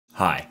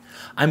Hi,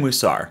 I'm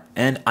Musar,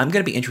 and I'm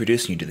going to be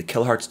introducing you to the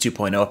KiloHearts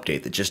 2.0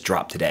 update that just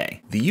dropped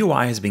today. The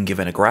UI has been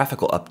given a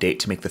graphical update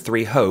to make the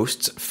three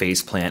hosts,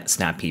 Faceplant,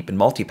 Snap-Peep, and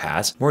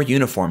Multipass, more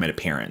uniform in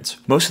appearance.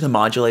 Most of the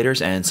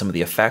modulators and some of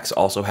the effects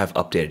also have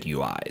updated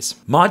UIs.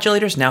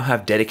 Modulators now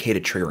have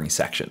dedicated triggering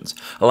sections,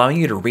 allowing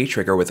you to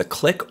re-trigger with a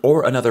click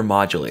or another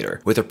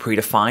modulator, with a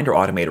predefined or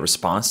automated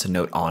response to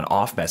note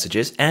on-off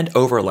messages and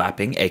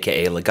overlapping,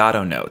 aka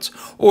legato notes,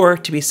 or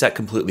to be set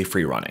completely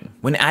free-running.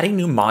 When adding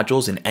new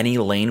modules in any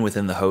lane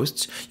within the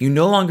hosts, you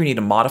no longer need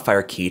a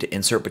modifier key to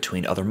insert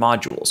between other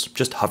modules.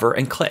 Just hover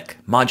and click.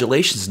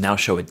 Modulations now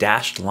show a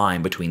dashed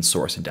line between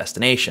source and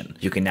destination.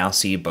 You can now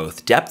see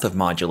both depth of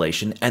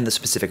modulation and the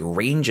specific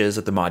ranges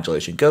that the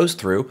modulation goes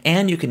through,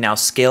 and you can now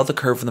scale the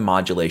curve of the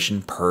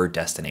modulation per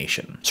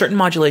destination. Certain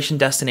modulation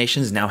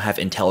destinations now have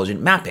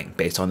intelligent mapping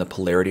based on the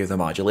polarity of the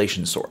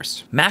modulation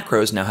source.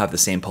 Macros now have the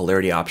same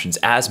polarity options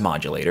as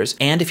modulators,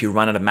 and if you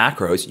run out of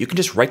macros, you can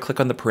just right-click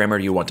on the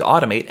parameter you want to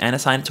automate and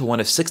assign it to one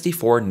of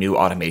 64 new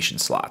automation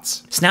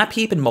slots.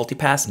 Snap-Peep and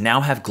Multipass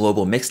now have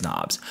global mix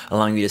knobs,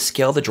 allowing you to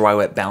scale the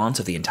dry-wet balance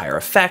of the entire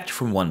effect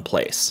from one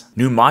place.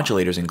 New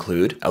modulators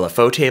include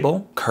LFO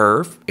table,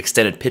 curve,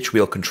 extended pitch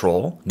wheel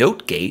control,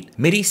 note gate,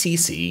 MIDI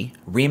CC,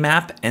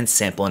 remap, and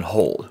sample and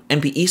hold.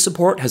 MPE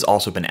support has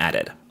also been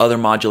added. Other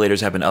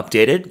modulators have been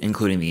updated,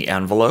 including the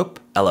envelope,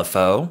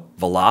 LFO,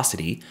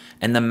 velocity,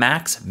 and the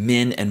max,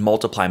 min, and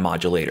multiply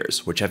modulators,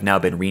 which have now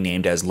been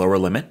renamed as lower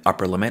limit,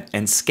 upper limit,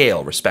 and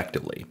scale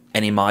respectively.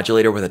 Any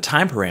modulator with a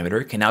time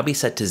parameter can now be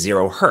set to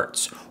 0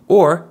 Hz,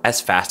 or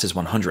as fast as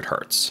 100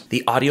 Hz.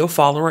 The audio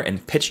follower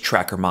and pitch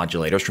tracker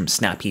modulators from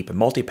Snap-Peep and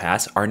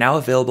Multipass are now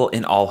available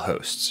in all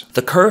hosts.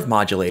 The curve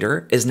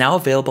modulator is now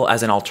available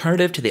as an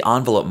alternative to the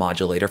envelope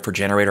modulator for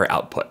generator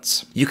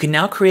outputs. You can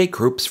now create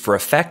groups for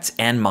effects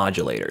and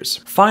modulators.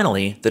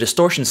 Finally, the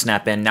distortion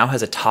snap-in now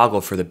has a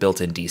toggle for the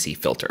built-in DC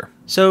filter.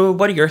 So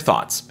what are your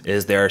thoughts?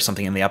 Is there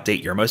something in the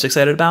update you're most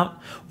excited about?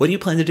 What do you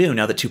plan to do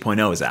now that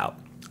 2.0 is out?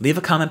 Leave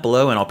a comment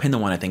below and I'll pin the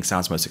one I think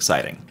sounds most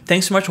exciting.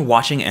 Thanks so much for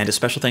watching, and a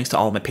special thanks to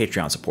all of my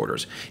Patreon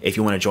supporters. If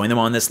you want to join them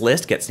on this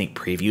list, get sneak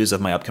previews of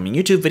my upcoming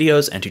YouTube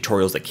videos and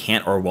tutorials that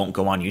can't or won't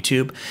go on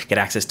YouTube, get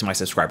access to my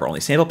subscriber-only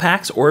sample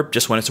packs, or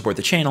just want to support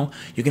the channel,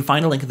 you can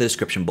find a link in the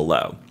description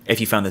below. If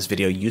you found this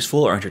video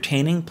useful or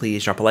entertaining,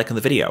 please drop a like on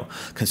the video.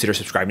 Consider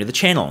subscribing to the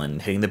channel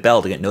and hitting the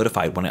bell to get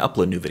notified when I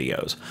upload new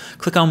videos.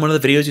 Click on one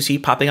of the videos you see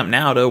popping up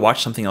now to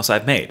watch something else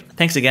I've made.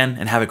 Thanks again,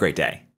 and have a great day.